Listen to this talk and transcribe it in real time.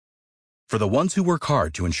For the ones who work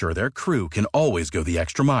hard to ensure their crew can always go the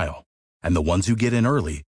extra mile, and the ones who get in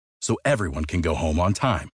early so everyone can go home on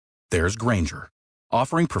time, there's Grainger,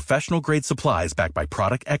 offering professional-grade supplies backed by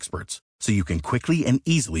product experts so you can quickly and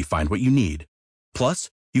easily find what you need. Plus,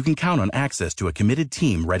 you can count on access to a committed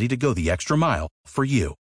team ready to go the extra mile for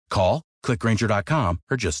you. Call, click Grainger.com,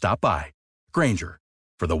 or just stop by. Grainger,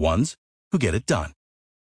 for the ones who get it done.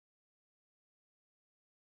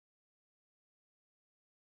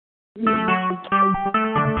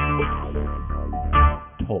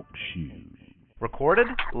 Talk shoes. Recorded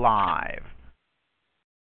live.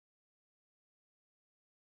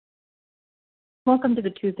 Welcome to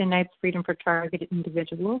the Tuesday Night's Freedom for Targeted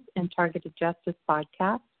Individuals and Targeted Justice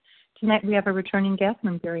podcast. Tonight we have a returning guest, and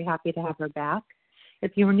I'm very happy to have her back.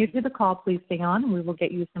 If you are new to the call, please stay on, and we will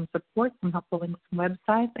get you some support, some helpful links from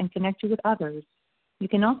websites, and connect you with others. You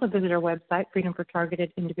can also visit our website,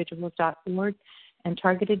 freedomfortargetedindividuals.org and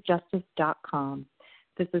targetedjustice.com.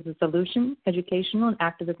 This is a solution, educational, and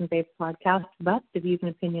activism-based podcast, but the views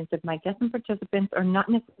and opinions of my guests and participants are not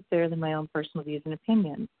necessarily my own personal views and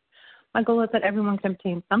opinions. My goal is that everyone can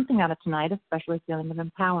obtain something out of tonight, especially a feeling of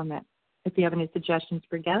empowerment. If you have any suggestions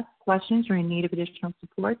for guests, questions, or in need of additional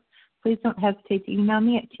support, please don't hesitate to email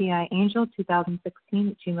me at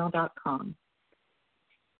tiangel2016@gmail.com.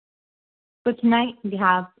 So tonight we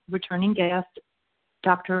have returning guest,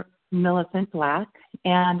 Dr. Millicent Black,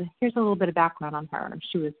 and here's a little bit of background on her.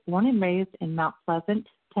 She was born and raised in Mount Pleasant,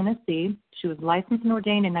 Tennessee. She was licensed and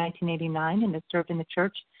ordained in 1989 and has served in the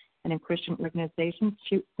church and in Christian organizations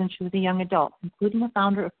since she was a young adult, including a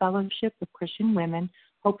founder of Fellowship of Christian Women,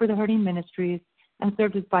 Hope for the Hurting Ministries, and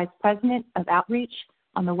served as Vice President of Outreach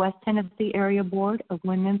on the West Tennessee Area Board of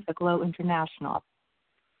Women's Aglow International.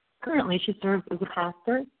 Currently, she serves as a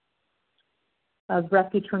pastor of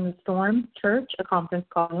Refuge from the Storm Church, a conference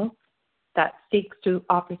call that seeks to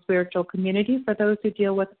offer spiritual community for those who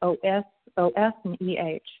deal with OS, and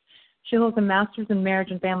EH. She holds a master's in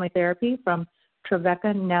marriage and family therapy from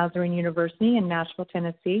Trevecca Nazarene University in Nashville,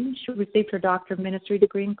 Tennessee. She received her Doctor of Ministry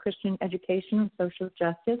degree in Christian Education and Social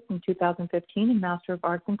Justice in 2015 and Master of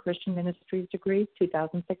Arts in Christian Ministries degree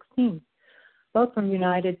 2016, both from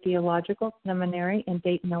United Theological Seminary in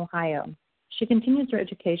Dayton, Ohio. She continues her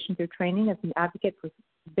education through training as an advocate for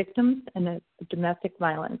victims of domestic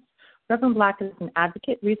violence. Reverend Black is an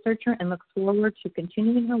advocate, researcher, and looks forward to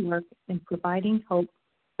continuing her work in providing hope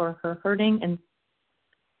for her hurting and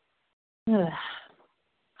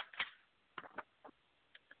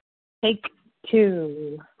Take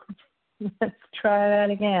two. Let's try that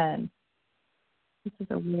again. This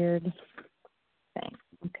is a weird thing.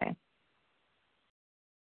 Okay.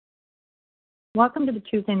 Welcome to the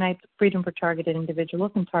Tuesday Night's Freedom for Targeted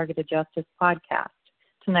Individuals and Targeted Justice podcast.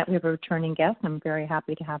 Tonight we have a returning guest, and I'm very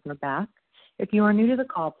happy to have her back. If you are new to the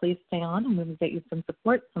call, please stay on, and we will get you some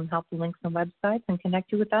support, some helpful links on websites, and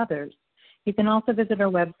connect you with others. You can also visit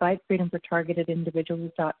our website,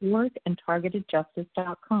 freedomfortargetedindividuals.org and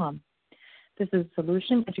targetedjustice.com. This is a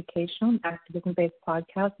solution, educational, and activism-based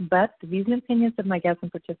podcast, but the views and opinions of my guests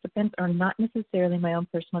and participants are not necessarily my own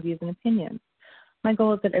personal views and opinions. My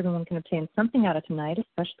goal is that everyone can obtain something out of tonight,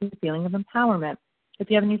 especially the feeling of empowerment. If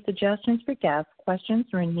you have any suggestions for guests, questions,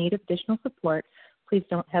 or in need of additional support, please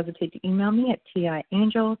don't hesitate to email me at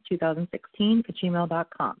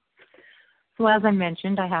tiangel2016@gmail.com. So as I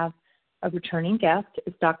mentioned, I have a returning guest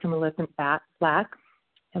is Dr. Millicent Black.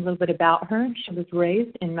 A little bit about her. She was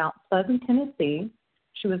raised in Mount Pleasant, Tennessee.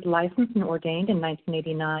 She was licensed and ordained in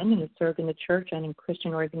 1989 and has served in the church and in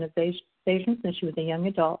Christian organizations since she was a young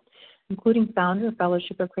adult, including founder of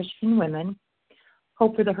Fellowship of Christian Women,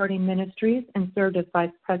 Hope for the Hurting Ministries, and served as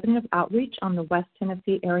Vice President of Outreach on the West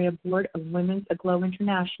Tennessee Area Board of Women's Aglow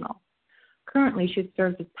International. Currently, she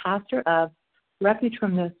serves as pastor of Refuge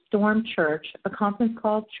from the Storm Church, a conference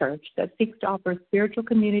call church that seeks to offer spiritual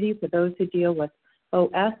community for those who deal with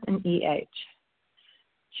OS and EH.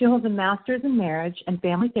 She holds a master's in marriage and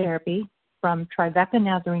family therapy from Trevecca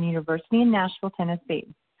Nazarene University in Nashville, Tennessee.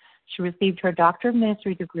 She received her Doctor of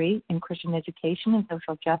Ministry degree in Christian Education and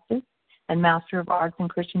Social Justice and Master of Arts in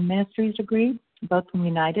Christian Ministries degree, both from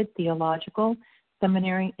United Theological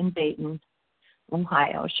Seminary in Dayton,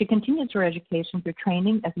 Ohio. She continues her education through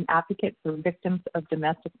training as an advocate for victims of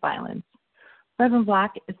domestic violence. Reverend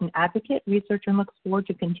Black is an advocate, researcher, and looks forward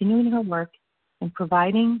to continuing her work in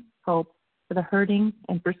providing hope for the hurting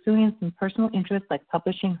and pursuing some personal interests like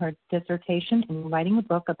publishing her dissertation and writing a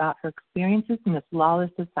book about her experiences in this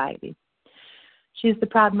lawless society. She is the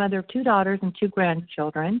proud mother of 2 daughters and 2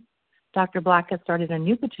 grandchildren. Dr. Black has started a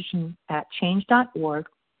new petition at change.org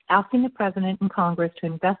asking the President and Congress to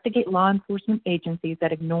investigate law enforcement agencies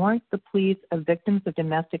that ignore the pleas of victims of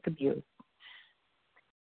domestic abuse.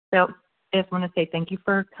 So I just want to say thank you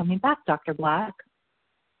for coming back, Dr. Black.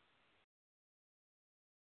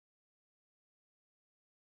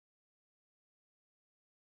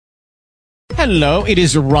 Hello, it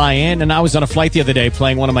is Ryan, and I was on a flight the other day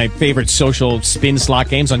playing one of my favorite social spin slot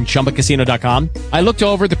games on ChumbaCasino.com. I looked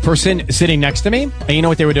over at the person sitting next to me, and you know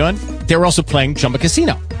what they were doing? They were also playing Chumba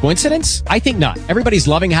Casino. Coincidence? I think not. Everybody's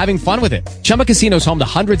loving having fun with it. Chumba Casino is home to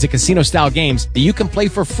hundreds of casino-style games that you can play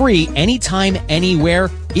for free anytime, anywhere,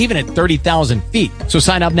 even at 30,000 feet. So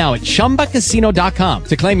sign up now at ChumbaCasino.com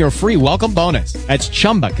to claim your free welcome bonus. That's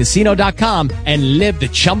ChumbaCasino.com and live the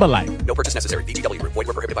Chumba life. No purchase necessary. VGW. Void where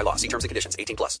prohibited by law. See terms and conditions. 18+.